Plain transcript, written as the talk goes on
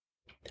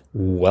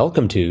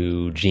Welcome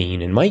to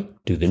Gene and Mike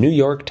do the New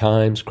York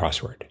Times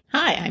crossword.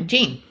 Hi, I'm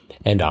Jean.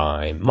 And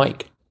I'm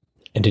Mike.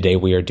 And today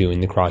we are doing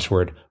the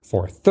crossword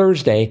for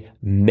Thursday,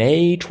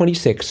 May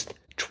 26th,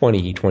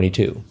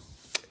 2022.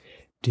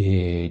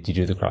 Did you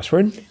do the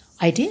crossword?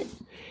 I did.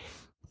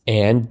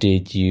 And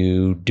did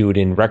you do it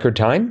in record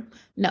time?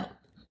 No.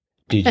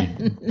 Did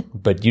you?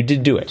 But you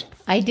did do it.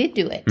 I did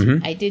do it.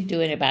 Mm-hmm. I did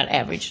do it about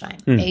average time,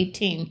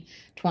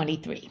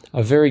 1823.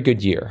 A very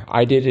good year.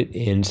 I did it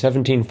in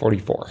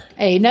 1744.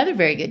 Another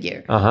very good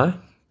year. Uh-huh.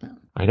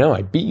 I know,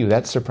 I beat you.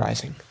 That's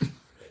surprising.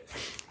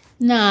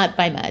 Not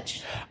by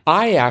much.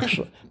 I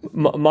actually,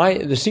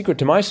 the secret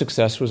to my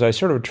success was I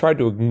sort of tried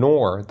to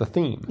ignore the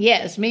theme.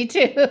 Yes, me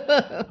too.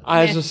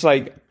 I was just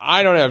like,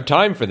 I don't have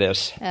time for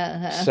this.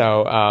 Uh-huh.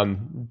 So,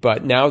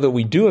 but now that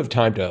we do have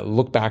time to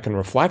look back and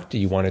reflect, do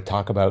you want to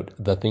talk about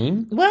the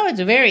theme? Well, it's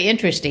a very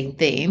interesting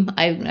theme.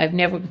 I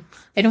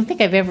don't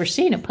think I've ever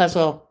seen a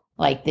puzzle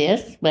like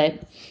this,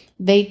 but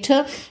they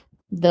took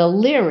the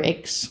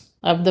lyrics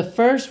of the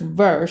first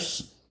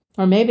verse,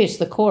 or maybe it's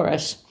the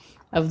chorus,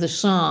 of the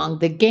song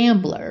The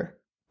Gambler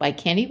by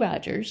Kenny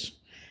Rogers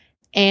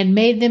and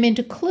made them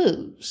into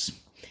clues.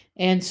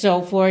 And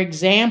so, for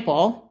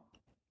example,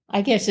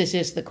 I guess this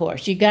is the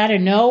chorus. You got to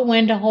know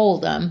when to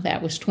hold them.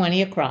 That was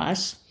 20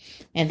 across.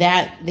 And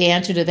the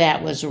answer to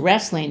that was a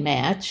wrestling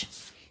match.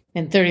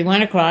 And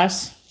 31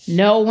 across,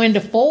 know when to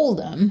fold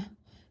them.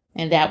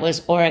 And that was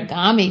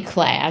origami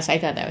class. I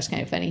thought that was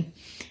kind of funny.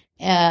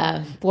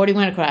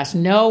 41 across,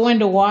 know when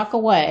to walk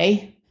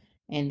away.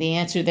 And the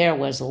answer there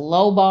was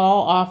low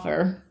ball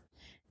offer.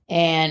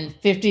 And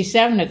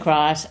 57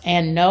 across,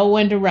 and know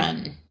when to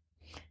run.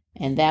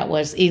 And that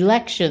was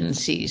election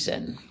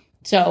season.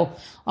 So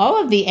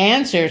all of the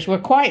answers were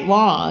quite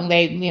long.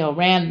 They,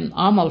 ran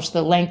almost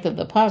the length of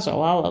the puzzle,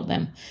 all of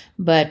them.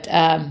 But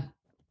to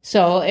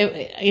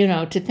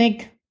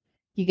think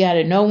you got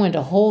to know when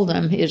to hold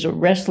them is a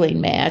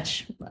wrestling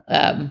match.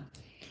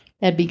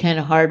 That'd be kind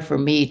of hard for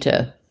me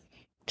to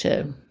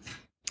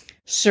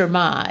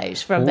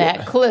surmise from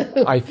that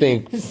clue. I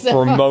think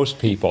for most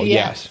people,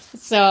 yes.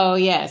 So,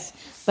 yes.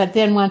 But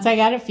then once I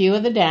got a few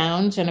of the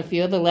downs and a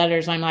few of the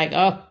letters, I'm like,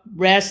 oh,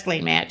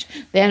 wrestling match.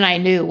 Then I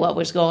knew what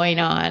was going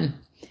on.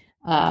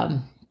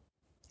 And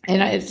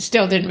it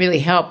still didn't really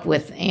help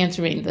with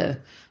answering the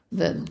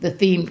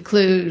themed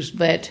clues,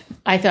 but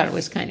I thought it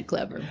was kind of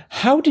clever.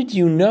 How did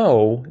you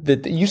know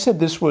that you said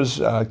this was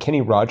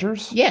Kenny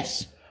Rogers?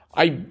 Yes.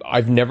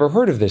 I've never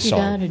heard of this song.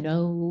 You gotta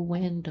know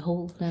when to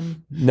hold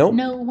them. Nope.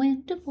 Know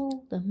when to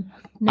fold them.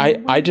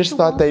 I just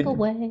thought they'd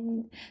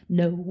away.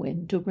 Know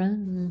when to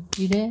run.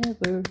 You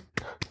never.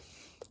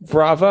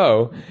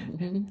 Bravo.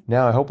 Mm-hmm.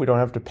 Now I hope we don't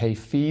have to pay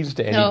fees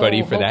to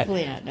anybody for that.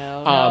 Hopefully not.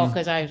 No,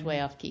 because I was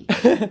way off key.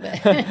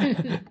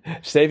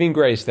 Saving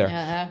grace there.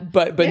 Uh-huh.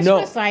 But this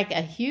no. was like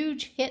a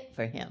huge hit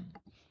for him.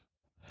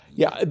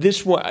 Yeah,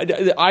 this one.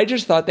 I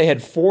just thought they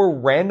had four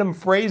random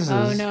phrases.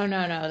 Oh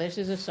no! This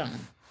is a song.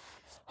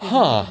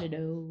 Huh.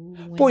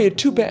 Boy,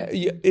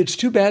 it's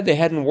too bad they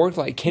hadn't worked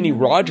like Kenny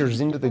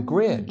Rogers into the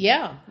grid.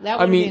 Yeah, that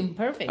would have been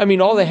perfect. I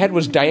mean, all they had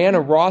was Diana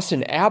Ross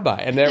and ABBA,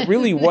 and that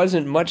really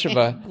wasn't much of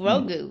a...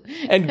 Grogu.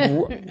 And,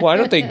 I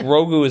don't think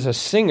Grogu is a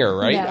singer,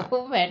 right?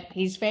 No, but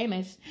he's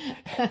famous.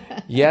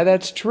 Yeah,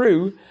 that's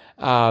true.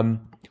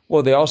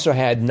 Well, they also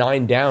had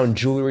 9 down.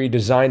 Jewelry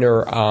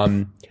designer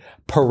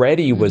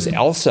Peretti was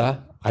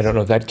Elsa. I don't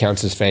know if that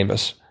counts as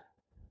famous.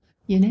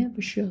 You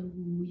never show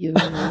your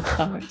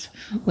cards.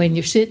 When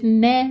you're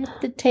sitting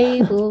at the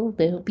table,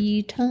 there'll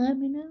be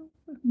time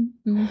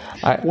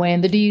enough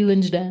when the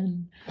dealing's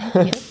done.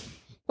 Yep.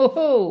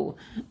 Oh.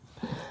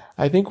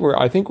 I think we're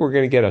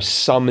going to get a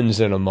summons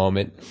in a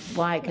moment.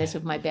 Why? Because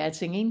of my bad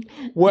singing?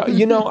 Well,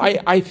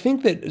 I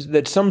think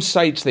that some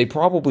sites, they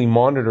probably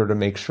monitor to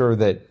make sure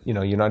that,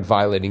 you're not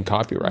violating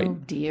copyright. Oh,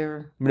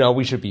 dear. No,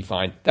 we should be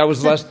fine. That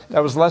was less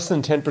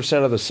than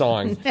 10% of the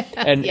song.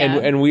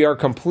 And we are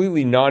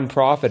completely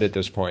non-profit at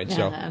this point,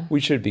 so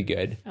we should be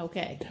good.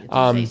 Okay.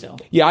 If you say so.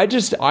 Yeah, I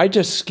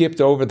just skipped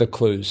over the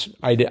clues.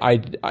 I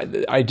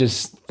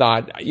just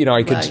thought,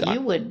 I could... Well,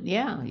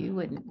 you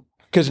wouldn't.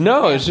 Because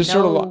it's just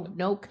sort of...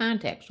 No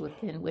context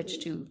within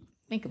which to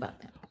think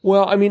about that.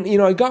 Well, I mean,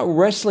 I got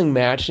wrestling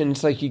match, and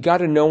it's like you got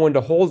to know when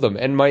to hold them.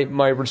 And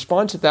my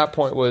response at that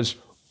point was,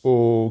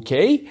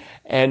 okay,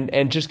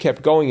 and just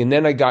kept going. And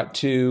then I got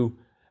to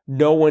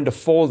know when to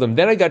fold them.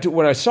 Then I got to,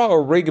 when I saw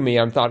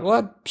origami, I thought, well,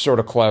 that's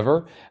sort of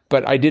clever.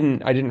 But I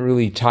didn't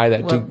really tie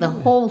that to... the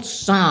whole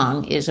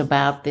song is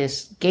about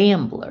this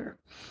gambler.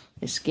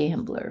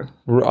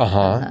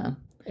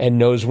 And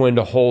knows when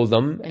to hold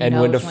them and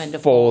when to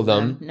fold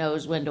them.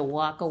 Knows when to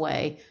walk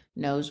away.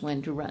 Knows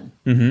when to run.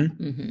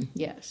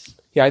 Yes.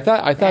 Yeah, I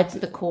thought that's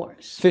the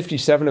chorus.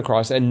 57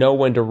 across and know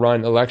when to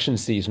run. Election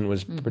season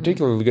was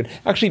particularly good.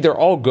 Actually, they're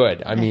all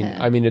good. I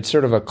mean, it's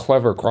sort of a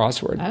clever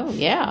crossword. Oh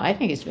yeah, I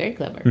think it's very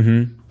clever.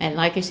 And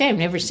like I say, I've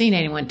never seen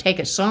anyone take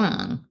a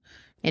song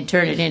and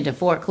turn it into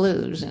 4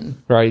 clues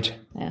and right.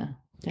 Yeah,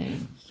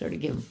 and sort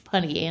of give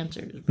punny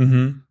answers.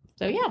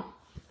 So yeah.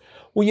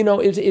 Well,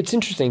 it's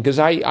interesting because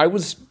I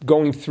was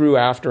going through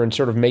after and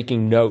sort of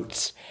making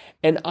notes,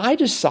 and I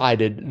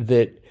decided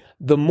that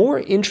the more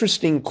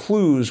interesting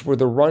clues were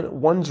the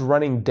ones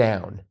running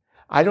down.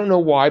 I don't know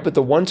why, but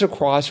the ones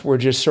across were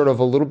just sort of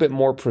a little bit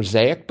more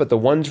prosaic, but the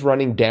ones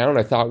running down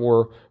I thought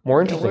were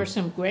more interesting. There were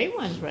some great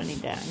ones running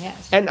down,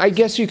 yes. And I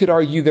guess you could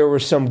argue there were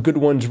some good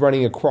ones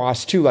running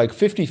across too, like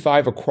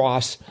 55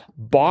 across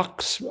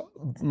box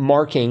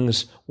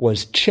markings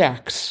was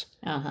checks.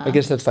 I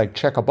guess that's like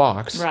check a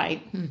box.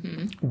 Right.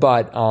 Mm-hmm.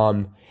 But,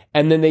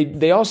 and then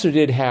they also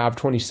did have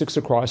 26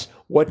 across.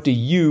 What do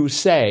you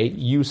say?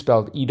 You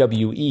spelled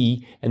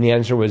E-W-E, and the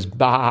answer was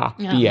ba,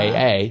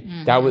 B-A-A.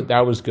 Mm-hmm.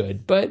 That was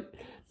good. But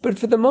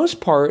for the most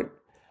part,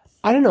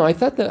 I don't know. I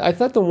thought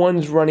the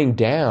ones running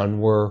down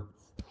were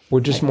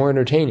just more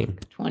entertaining.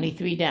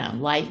 23 down,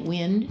 light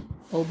wind,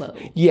 oboe.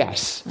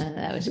 Yes.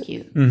 That was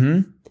cute.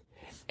 Mm-hmm.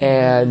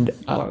 And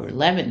or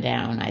 11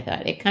 down, I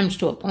thought. It comes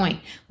to a point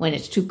when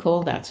it's too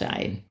cold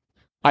outside.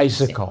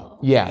 Icicle.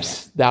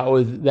 Yes. Yeah.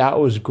 That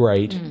was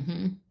great.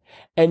 Mm-hmm.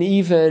 And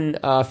even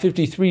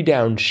 53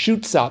 down,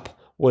 shoots up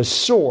was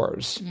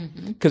soars.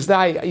 Because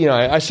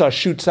I saw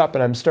shoots up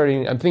and I'm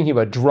thinking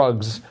about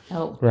drugs.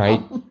 Oh,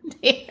 right. Oh,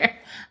 dear.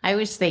 I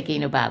was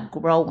thinking about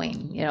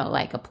growing,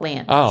 like a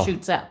plant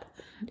shoots up.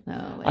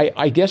 Oh,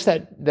 I guess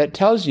that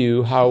tells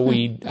you how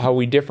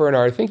we differ in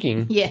our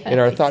thinking, in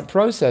our thought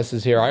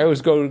processes here. I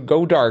always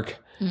go dark.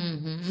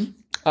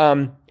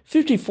 Mm-hmm.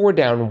 54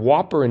 down,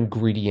 Whopper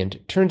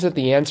ingredient. Turns out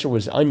the answer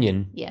was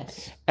onion.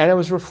 Yes. And I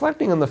was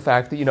reflecting on the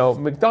fact that,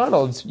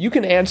 McDonald's, you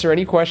can answer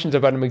any questions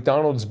about a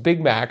McDonald's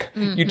Big Mac.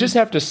 Mm-hmm. You just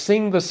have to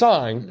sing the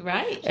song.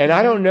 Right. And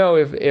I don't know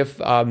if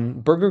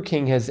Burger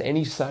King has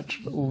any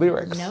such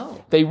lyrics.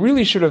 No. They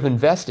really should have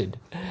invested.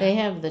 They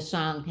have the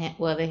song,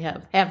 they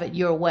have it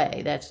your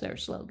way. That's their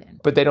slogan.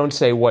 But they don't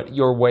say what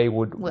your way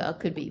would... Well, it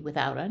could be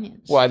without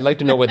onions. Well, I'd like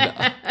to know what...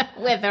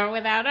 With or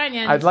without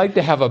onions. I'd like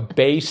to have a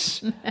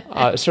base,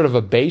 sort of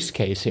a base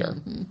case here.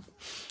 Mm-hmm.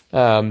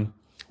 I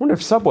wonder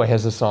if Subway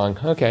has a song.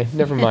 Okay,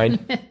 never mind.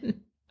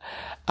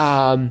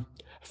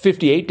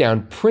 58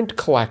 down, print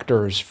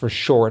collectors for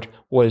short,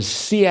 was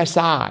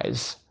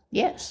CSIs.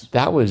 Yes.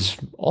 That was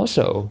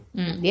also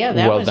that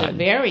well was done.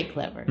 Very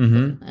clever.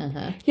 Mm-hmm.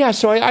 Uh-huh. Yeah,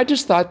 so I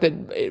just thought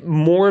that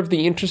more of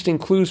the interesting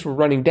clues were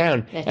running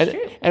down. That's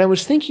true. And I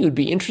was thinking it would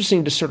be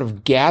interesting to sort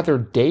of gather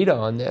data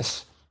on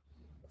this.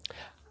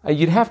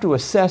 You'd have to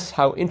assess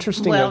how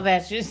interesting... Well,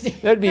 that's just...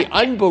 That'd be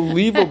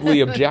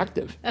unbelievably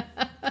objective.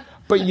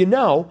 But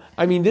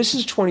this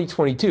is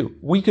 2022.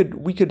 We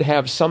could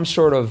have some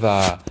sort of,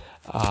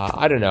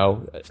 I don't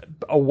know,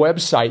 a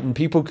website, and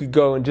people could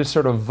go and just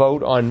sort of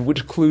vote on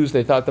which clues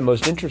they thought the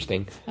most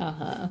interesting.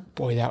 Uh-huh.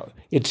 Boy,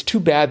 it's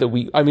too bad that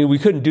we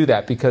couldn't do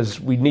that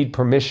because we need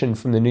permission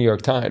from the New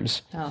York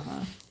Times. Uh-huh.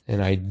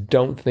 And I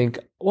don't think...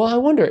 Well, I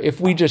wonder if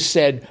we just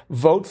said,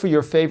 vote for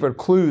your favorite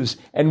clues,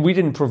 and we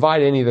didn't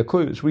provide any of the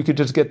clues. We could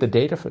just get the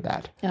data for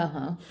that.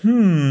 Uh-huh.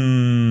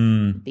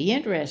 Be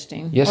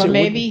interesting. Yes,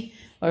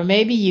 Or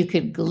maybe you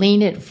could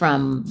glean it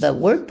from the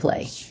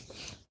wordplay.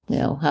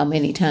 How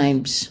many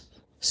times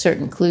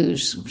certain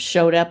clues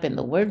showed up in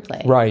the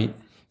wordplay. Right.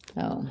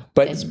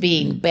 But it's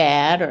being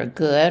bad or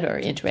good or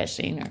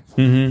interesting or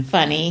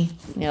funny.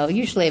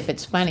 Usually if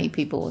it's funny,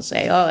 people will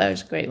say, "Oh, that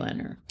was a great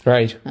one."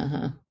 Right.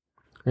 Uh-huh.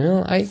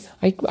 Well, I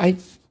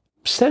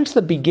sense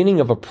the beginning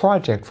of a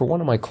project for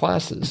one of my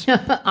classes.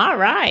 All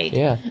right.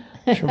 Yeah.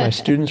 I'm sure my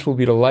students will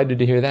be delighted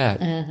to hear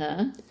that.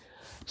 Uh-huh.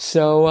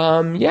 So,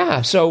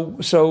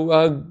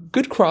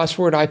 good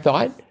crossword, I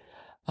thought.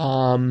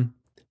 Trying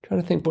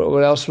to think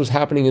what else was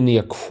happening in the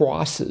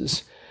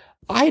acrosses.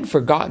 I had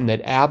forgotten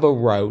that ABBA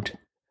wrote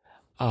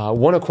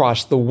one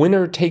across. The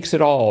Winner Takes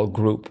It All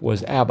group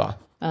was ABBA.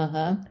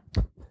 Uh-huh.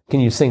 Can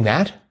you sing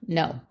that?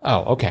 No.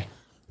 Oh, okay.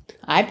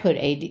 I put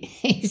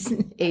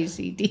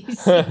AC/DC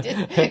because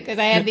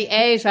I had the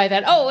A, so I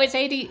thought, it's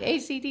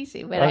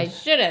AC/DC, but I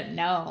should have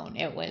known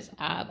it was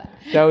ABBA.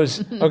 That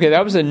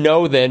was a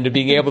no then to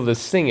being able to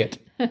sing it.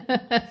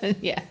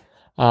 Yeah.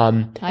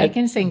 I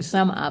can sing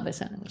some ABBA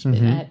songs,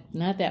 but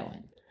not that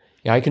one.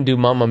 Yeah, I can do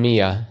Mamma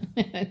Mia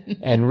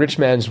and Rich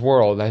Man's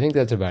World. I think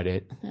that's about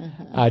it.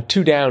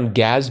 2 down,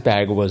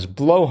 Gazbag was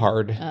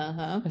Blowhard.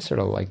 I sort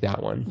of like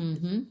that one.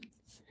 Mm-hmm.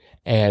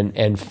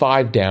 And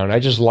 5 down, I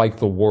just like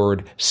the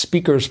word.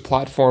 Speaker's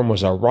platform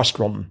was a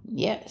rostrum.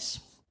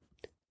 Yes.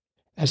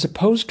 As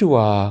opposed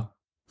to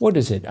what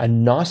is it? A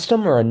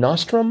nostrum or a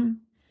nostrum?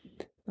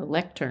 A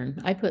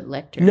lectern. I put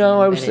lectern.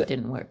 No, but it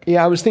didn't work.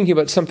 Yeah, I was thinking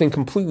about something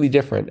completely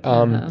different.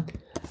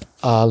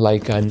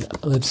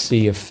 Let's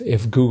see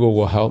if Google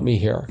will help me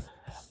here.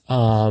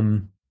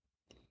 No.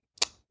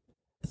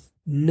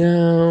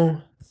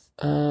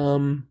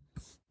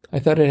 I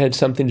thought it had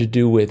something to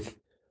do with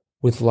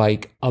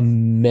like a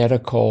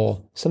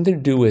medical, something to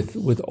do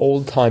with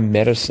old time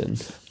medicine,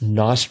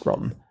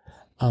 nostrum.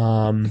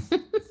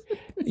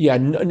 Yeah,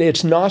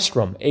 it's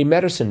nostrum, a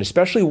medicine,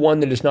 especially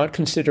one that is not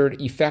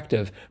considered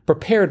effective,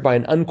 prepared by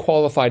an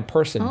unqualified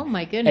person. Oh,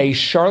 my goodness. A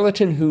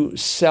charlatan who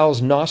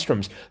sells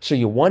nostrums. So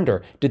you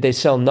wonder, did they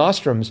sell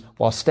nostrums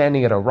while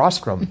standing at a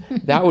rostrum?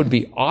 That would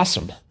be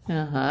awesome.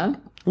 Uh-huh.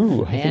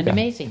 Ooh, And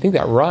amazing. I think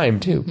that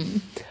rhymed, too.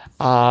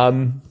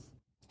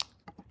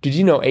 Did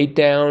you know 8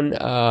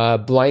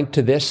 Down blank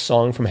to this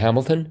song from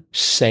Hamilton?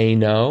 Say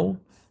No?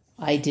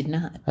 I did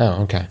not.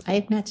 Oh, okay. I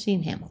have not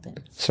seen Hamilton.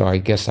 So I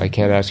guess I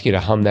can't ask you to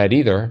hum that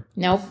either.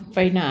 Nope,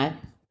 afraid not.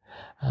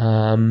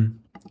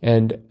 And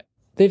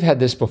they've had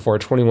this before,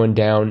 21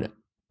 Down,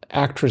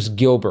 actress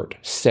Gilbert,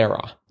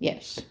 Sarah.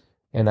 Yes.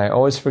 And I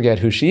always forget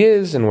who she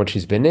is and what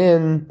she's been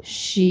in.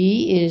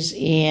 She is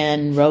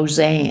in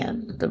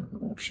Roseanne.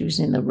 She was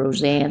in the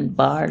Roseanne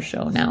Barr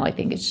show. Now I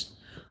think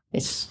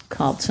it's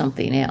called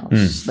something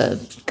else.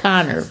 The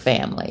Connor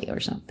family or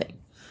something.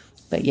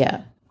 But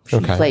yeah, she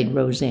played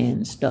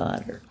Roseanne's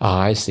daughter. Ah,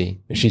 I see.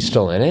 Is she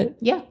still in it?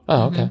 Yeah.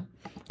 Oh, okay.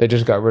 They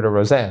just got rid of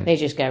Roseanne. They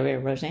just got rid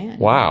of Roseanne.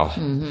 Wow.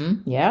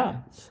 Yeah.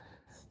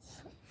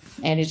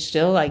 And it's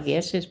still, I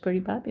guess, it's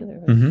pretty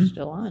popular. It's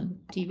still on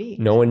TV.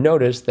 No one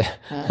noticed that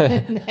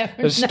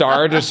the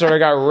star just sort of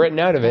got written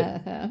out of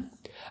it.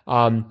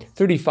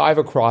 35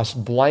 across,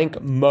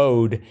 blank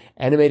mode,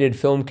 animated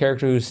film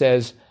character who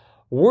says,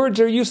 "Words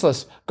are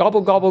useless.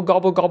 Gobble, gobble,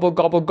 gobble, gobble,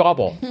 gobble,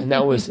 gobble." And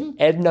that was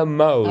Edna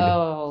Mode.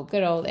 Oh,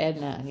 good old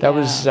Edna. That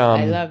was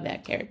I love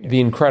that character.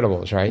 The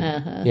Incredibles, right?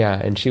 Yeah,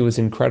 and she was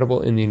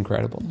incredible in The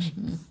Incredibles.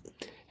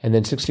 And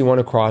then 61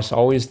 across,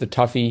 always the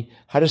toughie.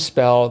 How to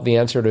spell the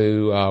answer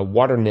to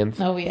water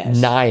nymph? Oh, yes.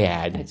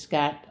 Naiad. It's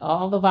got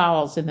all the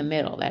vowels in the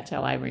middle. That's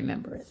how I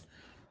remember it.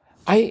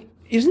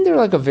 Isn't there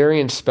like a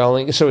variant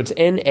spelling? So it's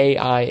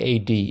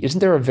Naiad. Isn't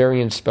there a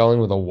variant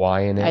spelling with a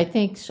Y in it? I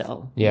think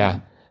so.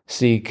 Yeah.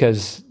 See,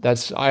 because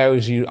I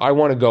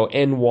want to go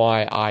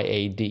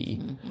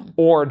Nyiad.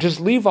 Or just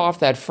leave off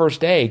that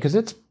first A, because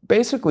it's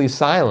basically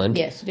silent.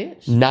 Yes, it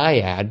is.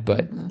 Naiad,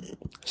 but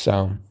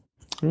so...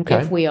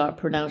 Okay. If we are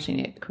pronouncing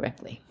it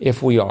correctly.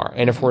 If we are.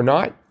 And if we're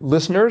not,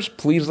 listeners,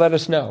 please let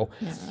us know.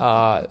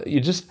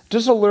 You just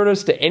alert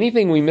us to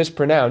anything we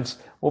mispronounce.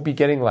 We'll be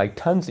getting like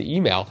tons of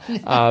email.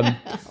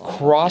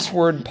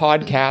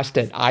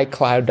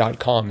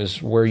 Crosswordpodcast@icloud.com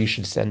is where you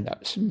should send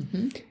those.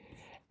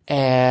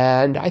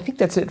 And I think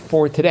that's it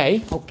for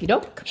today. Okie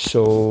doke.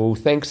 So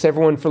thanks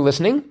everyone for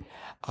listening.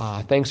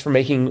 Thanks for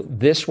making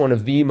this one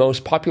of the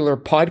most popular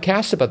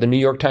podcasts about the New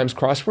York Times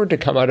crossword to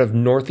come out of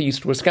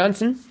Northeast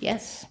Wisconsin.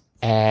 Yes.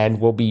 And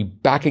we'll be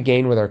back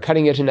again with our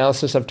cutting edge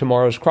analysis of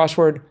tomorrow's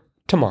crossword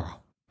tomorrow.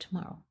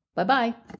 Bye-bye.